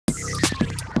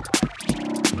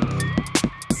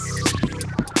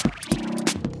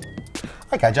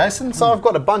Okay, Jason, so I've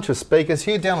got a bunch of speakers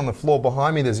here. Down on the floor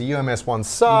behind me, there's a UMS1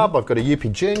 sub, I've got a UP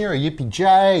Junior, a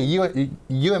UPJ, a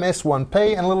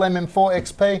UMS1P, and a little MM4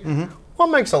 XP. What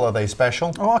makes all of these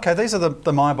special? Oh, okay, these are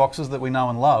the Meyer boxes that we know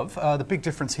and love. The big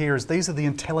difference here is these are the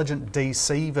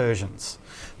IntelligentDC versions.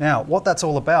 Now, what that's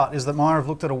all about is that Meyer have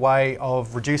looked at a way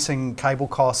of reducing cable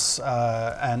costs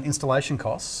and installation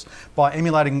costs by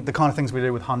emulating the kind of things we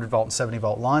do with 100 volt and 70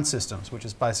 volt line systems, which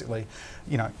is basically,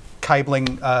 you know,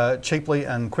 cabling cheaply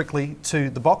and quickly to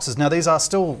the boxes. Now, these are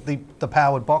still the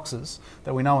powered boxes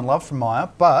that we know and love from Meyer,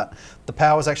 but the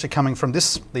power is actually coming from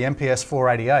this, the MPS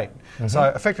 488. So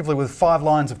effectively with 5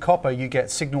 lines of copper, you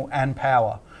get signal and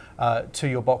power to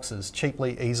your boxes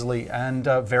cheaply, easily, and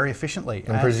very efficiently.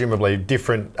 And presumably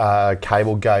different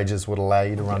cable gauges would allow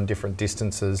you to run different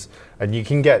distances, and you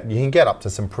can get up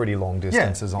to some pretty long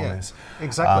distances on this.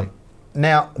 Exactly.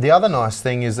 Now, the other nice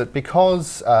thing is that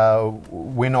because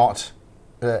we're not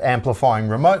amplifying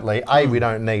remotely, we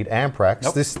don't need amp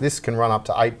racks. This can run up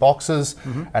to 8 boxes,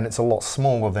 and it's a lot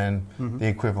smaller than the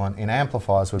equivalent in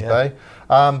amplifiers would be.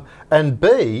 And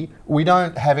B, we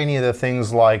don't have any of the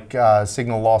things like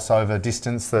signal loss over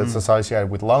distance that's associated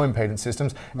with low impedance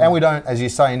systems, and we don't, as you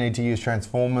say, need to use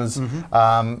transformers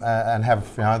and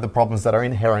have the problems that are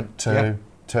inherent to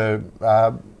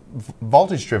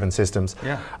voltage-driven systems.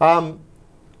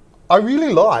 I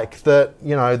really like that,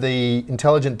 the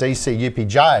IntelligentDC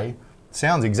UPJ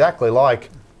sounds exactly like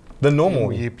the normal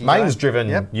mains-driven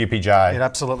UPJ. It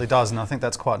absolutely does, and I think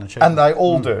that's quite an achievement. And they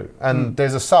all do, and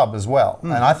there's a sub as well,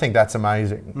 and I think that's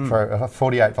amazing for a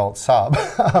 48 volt sub.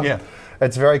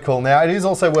 It's very cool. Now, it is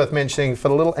also worth mentioning for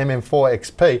the little MM4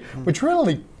 XP, which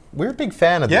really, we're a big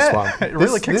fan of this one. It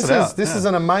really kicks it out. This is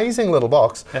an amazing little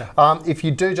box. If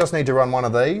you do just need to run one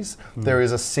of these, there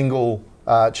is a single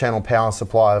channel power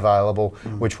supply available,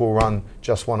 which will run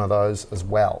just one of those as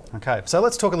well. Okay, so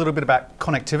let's talk a little bit about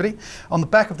connectivity. On the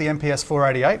back of the MPS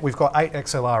 488, we've got 8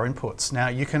 XLR inputs. Now,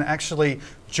 you can actually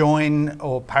join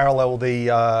or parallel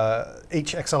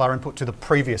each XLR input to the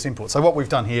previous input. So what we've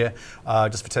done here,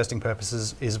 just for testing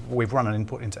purposes, is we've run an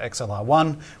input into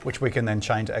XLR1, which we can then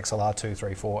chain to XLR2,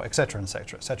 3, 4, etc.,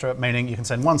 etc., etc., meaning you can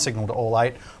send one signal to all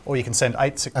 8, or you can send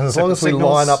 8 signals. And as long as we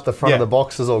line up the front of the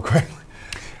boxes all correctly.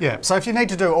 So if you need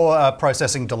to do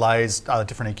processing delays,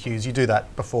 different EQs, you do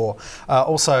that before.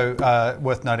 Also,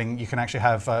 worth noting, you can actually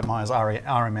have Meyer's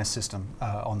RMS system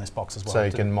on this box as well. So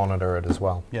you can monitor it as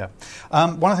well. One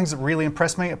of the things that really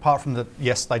impressed me, apart from that,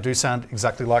 yes, they do sound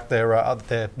exactly like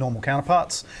their normal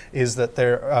counterparts, is that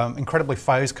they're incredibly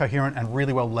phase coherent and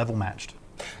really well level matched.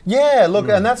 Yeah, look,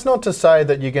 and that's not to say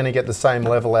that you're going to get the same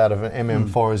level out of an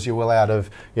MM4 as you will out of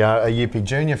a UP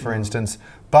Junior, for instance,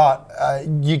 but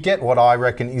you get what I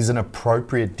reckon is an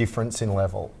appropriate difference in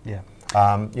level.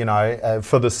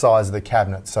 For the size of the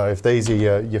cabinet. So if these are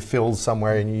your fills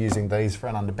somewhere and you're using these for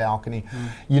an under balcony,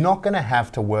 you're not going to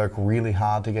have to work really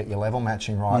hard to get your level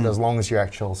matching right, as long as your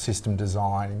actual system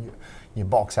design and your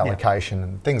box allocation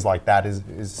and things like that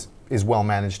is well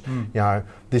managed.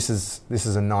 This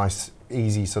is a nice,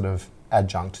 easy sort of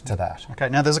adjunct to that. Okay,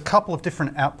 now there's a couple of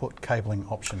different output cabling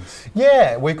options.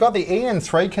 Yeah, we've got the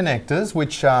EN3 connectors,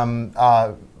 which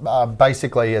are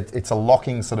basically, it's a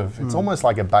locking sort of, it's almost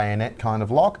like a bayonet kind of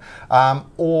lock,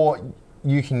 or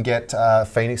you can get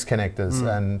Phoenix connectors,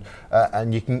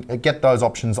 and you can get those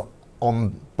options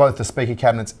on both the speaker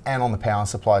cabinets and on the power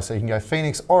supply. So you can go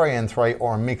Phoenix or EN3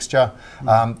 or a mixture,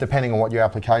 depending on what your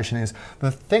application is.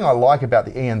 The thing I like about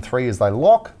the EN3 is they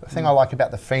lock. The thing I like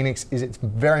about the Phoenix is it's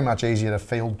very much easier to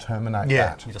field terminate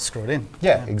that. You just screw it in.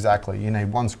 Yeah, exactly. You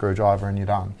need one screwdriver and you're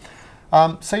done.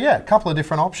 So yeah, a couple of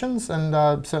different options and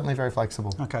certainly very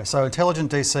flexible. Okay, so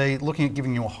IntelligentDC, looking at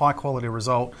giving you a high quality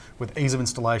result with ease of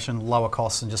installation, lower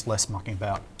costs and just less mucking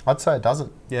about. I'd say it does it.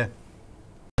 Yeah.